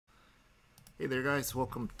Hey there guys,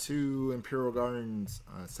 welcome to Imperial Gardens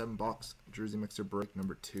 7-box Jersey Mixer break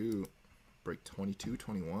number 2, break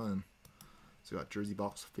 22-21. So we got Jersey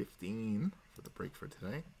box 15 for the break for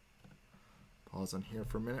today. Pause on here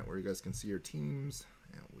for a minute where you guys can see your teams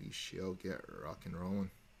and we shall get rock and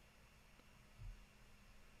rolling.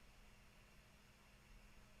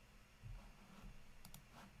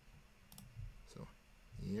 So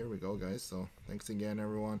here we go guys, so thanks again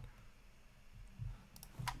everyone.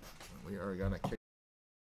 We are gonna kick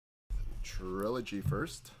Trilogy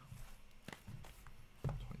first.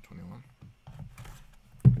 2021.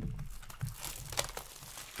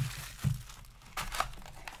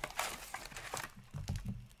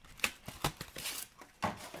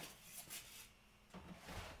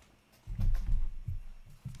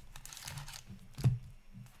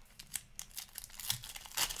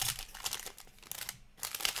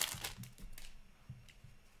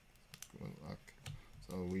 Good luck.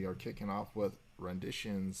 So we are kicking off with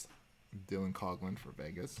renditions. Dylan Coughlin for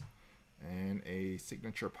Vegas, and a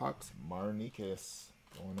signature pucks Marnikas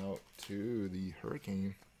going out to the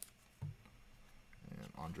Hurricane,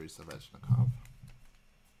 and Andrei Savechnikov.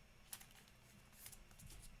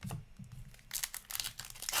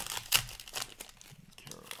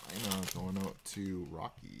 Carolina going out to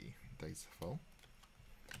Rocky Dicefo.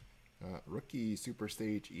 Rookie Super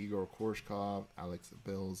Stage Igor Korshkov, Alex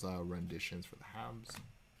Bilza renditions for the Habs.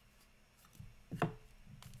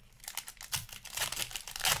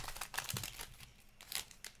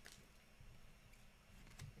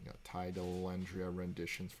 Ty Dellandrea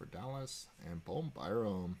renditions for Dallas, and Bohm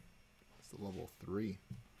Byram is the level 3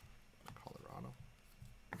 for Colorado.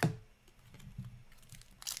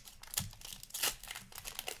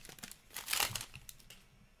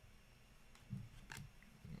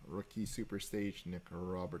 Rookie Super Stage Nick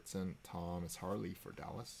Robertson, Thomas Harley for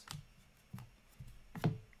Dallas.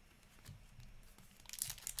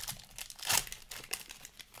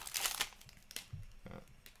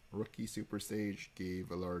 Rookie Super Stage Gabe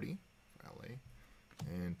Velarde for LA,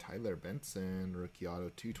 and Tyler Benson rookie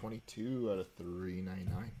auto 222 out of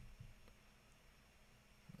 399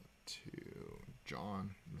 to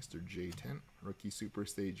John Mr. J10 rookie Super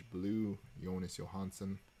Stage Blue Jonas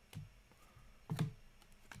Johansson.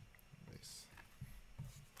 Nice.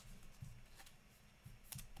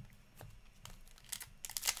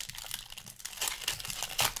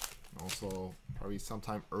 Also probably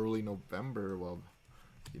sometime early November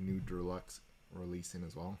the new Deluxe releasing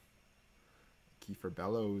as well. Kiefer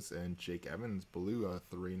Bellows and Jake Evans blue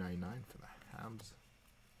 $3.99 for the Habs.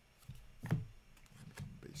 And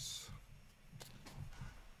base.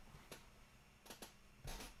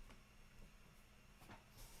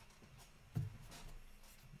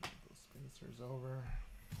 Those spacers over.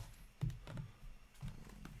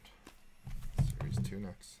 And series 2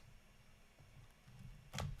 next.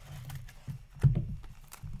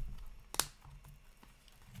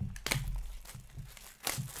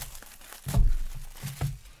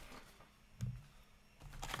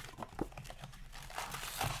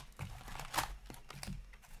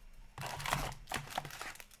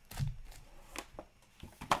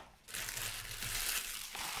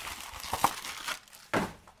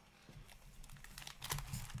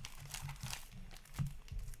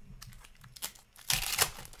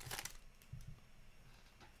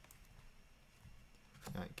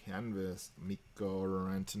 Canvas, Mikko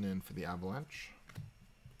Rantanen for the Avalanche.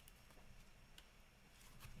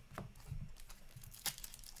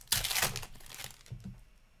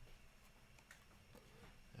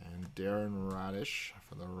 And Darren Radish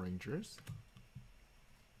for the Rangers.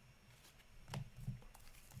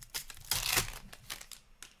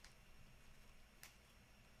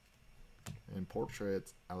 And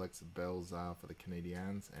portraits, Alex Belza for the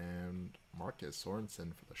Canadiens and Marcus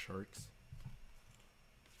Sorensen for the Sharks.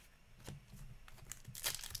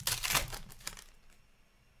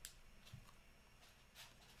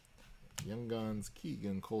 Young Guns,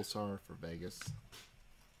 Keegan Kolsar for Vegas.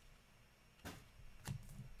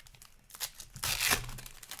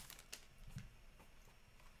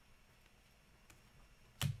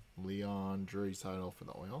 Leon Draisaitl for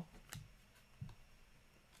the Oil.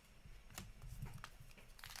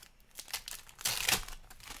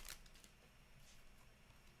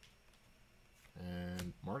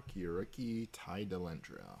 And Marquee rookie Ty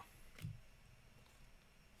Dellandrea.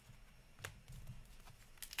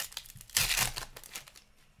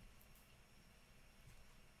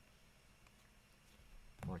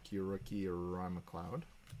 Marquee rookie Ryan McLeod.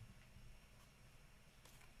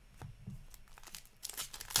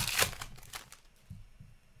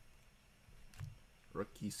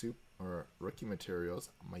 Rookie materials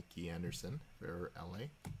Mikey Anderson for LA.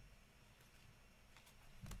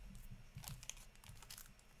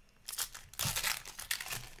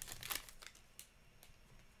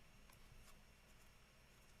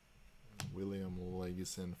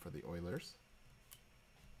 Ferguson for the Oilers.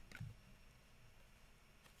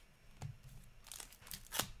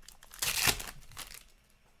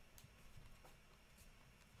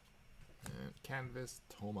 And canvas,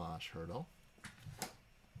 Tomas Hertl.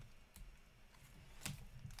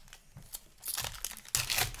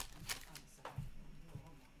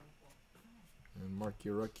 And marquee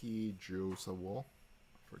rookie, Drew Sawol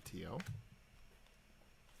for TL.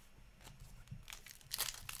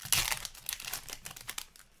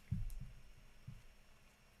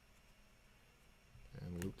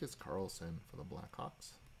 And Lucas Carlson for the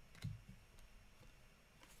Blackhawks.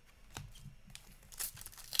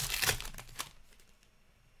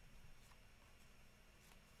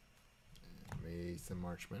 And Mason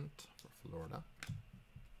Marchment for Florida.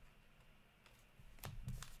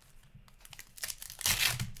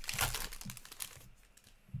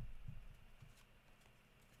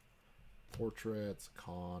 Portraits,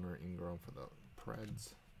 Connor Ingram for the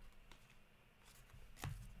Preds.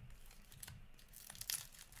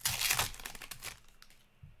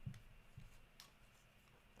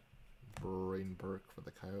 Braden Burke for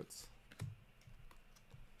the Coyotes.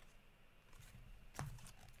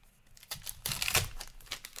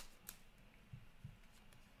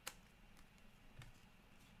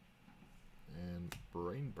 And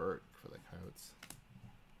Braden Burke for the Coyotes.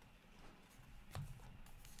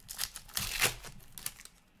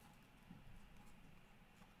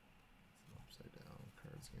 Upside down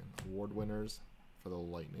cards again. Award winners for the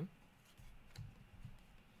Lightning.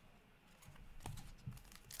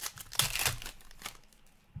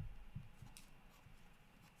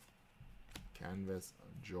 Canvas,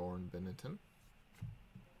 Jordan Binnington.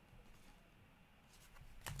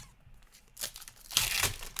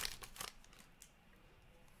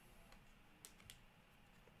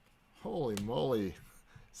 Holy moly.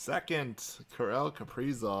 Second, Kirill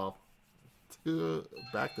Kaprizov. 2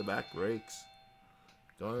 back-to-back breaks.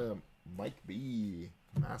 Going to Mike B.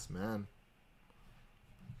 Mass man.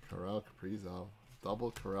 Kirill Kaprizov.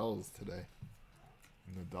 Double Kirills today.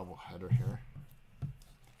 In the double header here.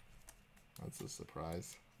 That's a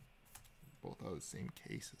surprise. Both out of the same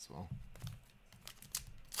case as well.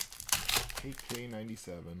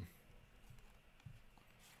 KK97.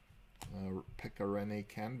 Picarene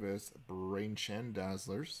canvas, Brain Shen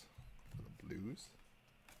Dazzlers for the Blues.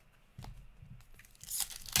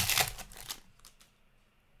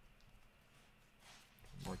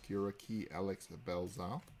 Marquee Key, Alex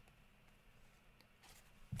Belzal.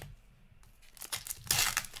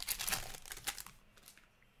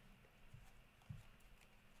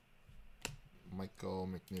 Michael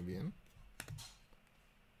McNivian.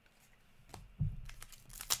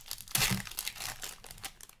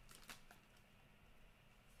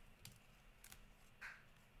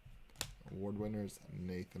 Award winners,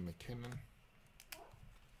 Nathan McKinnon.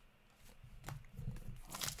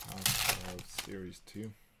 Series 2.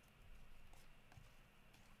 And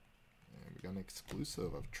we got an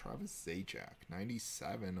exclusive of Travis Zajac,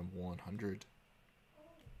 97 of 100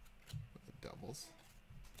 with the Devils.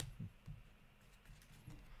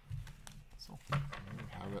 So we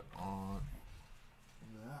have it on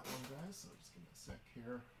that one, guys. So just give me a sec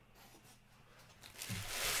here.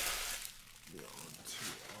 Go to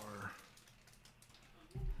our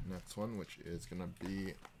next one, which is gonna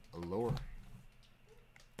be Allure.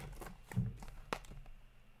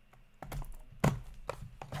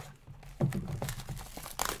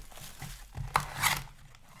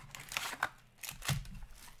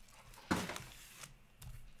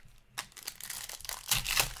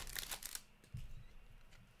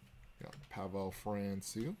 Pavel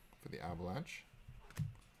Francouz for the Avalanche.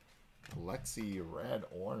 Alexi Red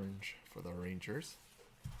Orange for the Rangers.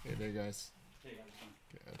 Hey there, guys. Hey,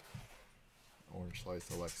 good. Orange Slice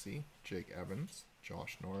Alexi. Jake Evans.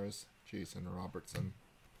 Josh Norris. Jason Robertson.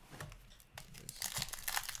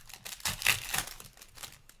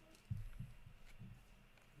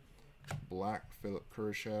 Black Philip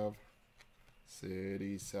Khrushchev.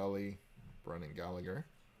 City Selly. Brennan Gallagher.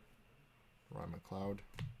 Ryan McLeod.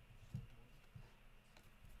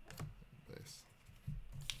 Base.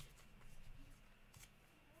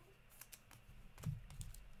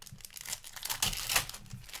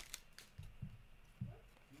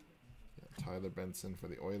 Tyler Benson for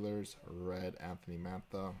the Oilers, red Anthony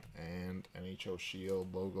Mantha, and NHL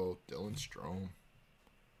Shield logo Dylan Strome.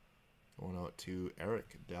 Going out to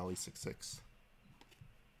Eric Daly66.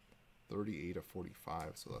 38 of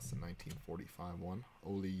 45, so that's the 1945 one.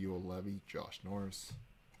 Oli Uolevi, Josh Norris.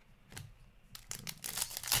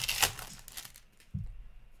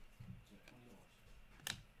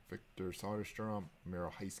 Victor Soderstrom,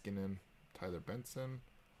 Miro Heiskanen, Tyler Benson,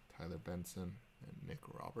 and Nick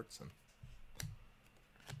Robertson.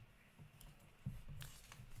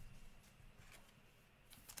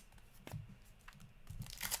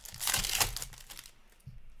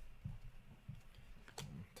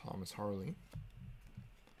 Thomas Harley.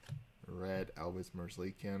 Red, Elvis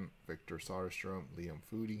Merzlikin, Victor Soderstrom, Liam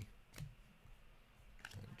Foodie,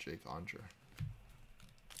 and Jake Andre.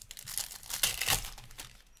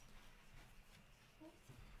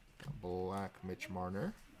 Black, Mitch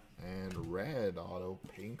Marner, and red auto,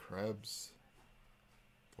 Payne Krebs.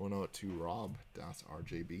 Going out to Rob, that's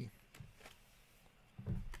RJB.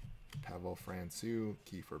 Pavel Francouz,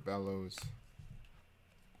 Kiefer Bellows.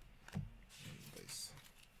 Base.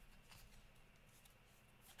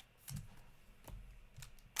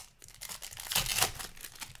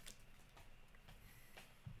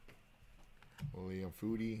 Liam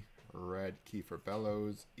Foodie, red, Kiefer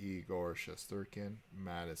Bellows, Igor Shesterkin,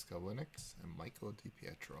 Mattis Kavlinix, and Michael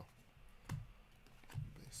DiPietro.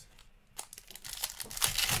 Base.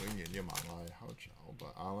 永遠要盲嗌口罩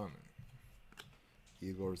吧 Allen.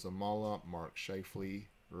 Igor Zamala, Mark Scheifele,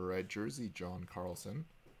 red jersey, John Carlson,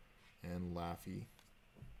 and Laffy,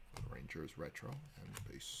 Rangers retro, and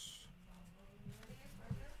base.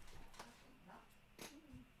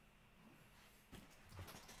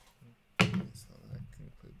 So that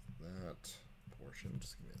concludes that portion.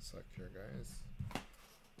 Just give me a sec here, guys.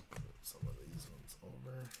 Move some of these ones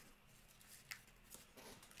over.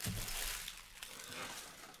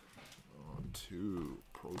 On to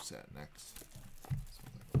Pro Set next.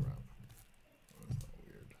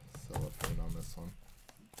 Weird cellophane on this one.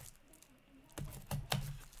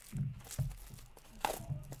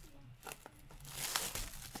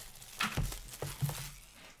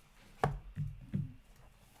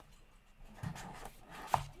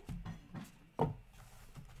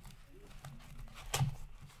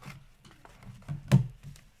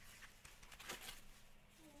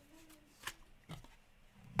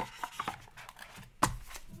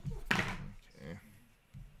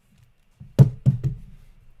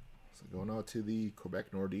 Going out to the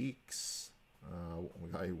Quebec Nordiques. We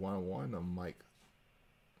got a 1-1 of Mike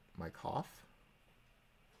Hoff.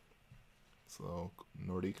 So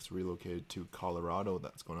Nordiques relocated to Colorado.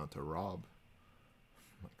 That's going out to Rob.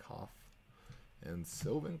 Mike Hoff. And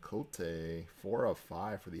Sylvain Cote, 4 of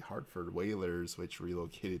 5 for the Hartford Whalers, which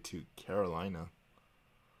relocated to Carolina.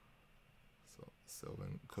 So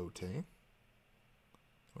Sylvain Cote. Going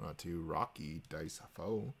out to Rocky Dice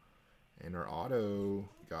Foe. And our auto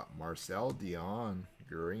got Marcel Dion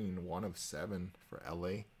Green, 1 of 7 for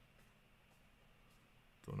LA.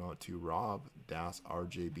 Going out to Rob, Das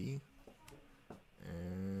RJB.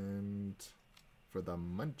 And for the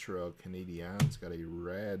Montreal Canadiens, got a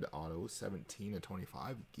red auto, 17 of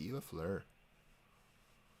 25, Guy Lafleur.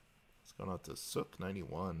 It's going out to Sook,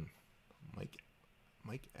 91,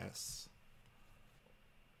 Mike S.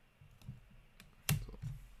 So,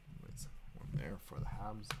 one there for the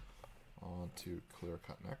Habs. On to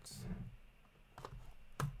Clearcut next.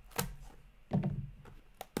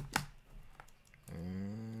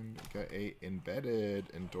 And got a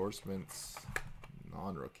embedded endorsements,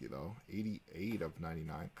 non-rookie though, 88 of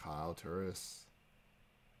 99, Kyle Turris.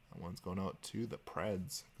 That one's going out to the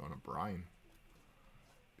Preds, going to Brian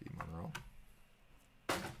B. Monroe.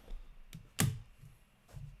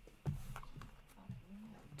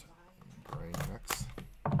 Brian next.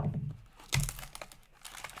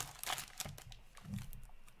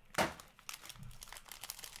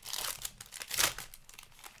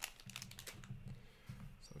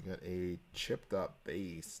 Got a chipped up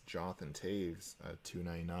base, Jonathan Taves at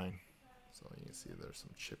 $2.99. So you can see there's some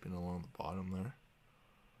chipping along the bottom there.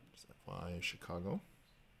 Just FYI, Chicago.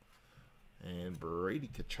 And Brady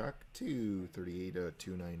Tkachuk, 238 of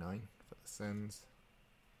 299 for the Sens.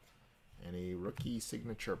 And a rookie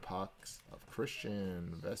signature pucks of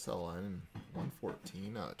Christian Vesselin,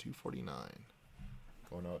 114 of 249.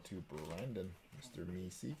 Going out to Brandon, Mr.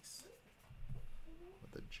 Meeseeks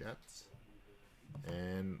with the Jets.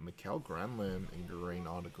 And Mikhail Granlund, Engrained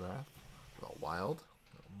autograph for the Wild.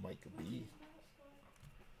 Mike B.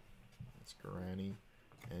 That's Granny.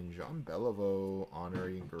 And Jean Beliveau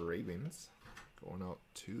honorary engravings going out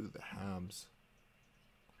to the Habs.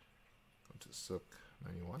 Go to Sook,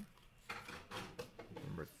 91.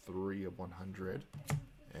 Number 3 of 100.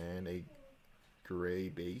 And a gray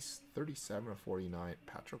base, 37 of 49,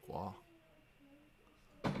 Patrick Waugh.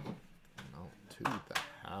 Out to the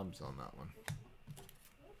Habs on that one.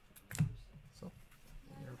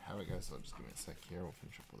 Have it, guys. So just give me a sec here. We'll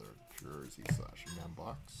finish up with our jersey / man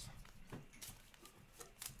box.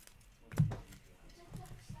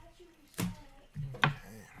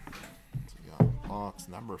 Okay. So we got box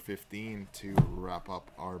number 15 to wrap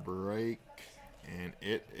up our break. And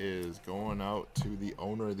it is going out to the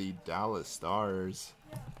owner of the Dallas Stars.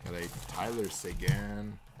 Got a Tyler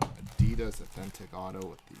Seguin Adidas Authentic Auto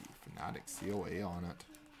with the Fanatic COA on it.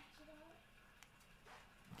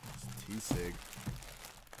 T-Sig.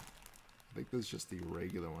 I think this is just the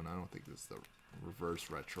regular one. I don't think this is the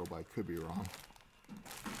reverse retro, but I could be wrong.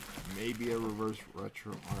 Maybe a reverse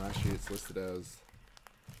retro, or actually it's listed as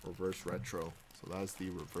reverse retro. So that's the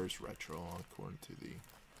reverse retro according to the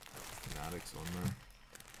Fanatics on there.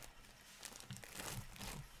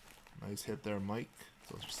 Nice hit there, Mike.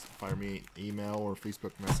 So just fire me an email or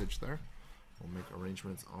Facebook message there. We'll make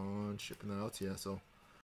arrangements on shipping that out to you. So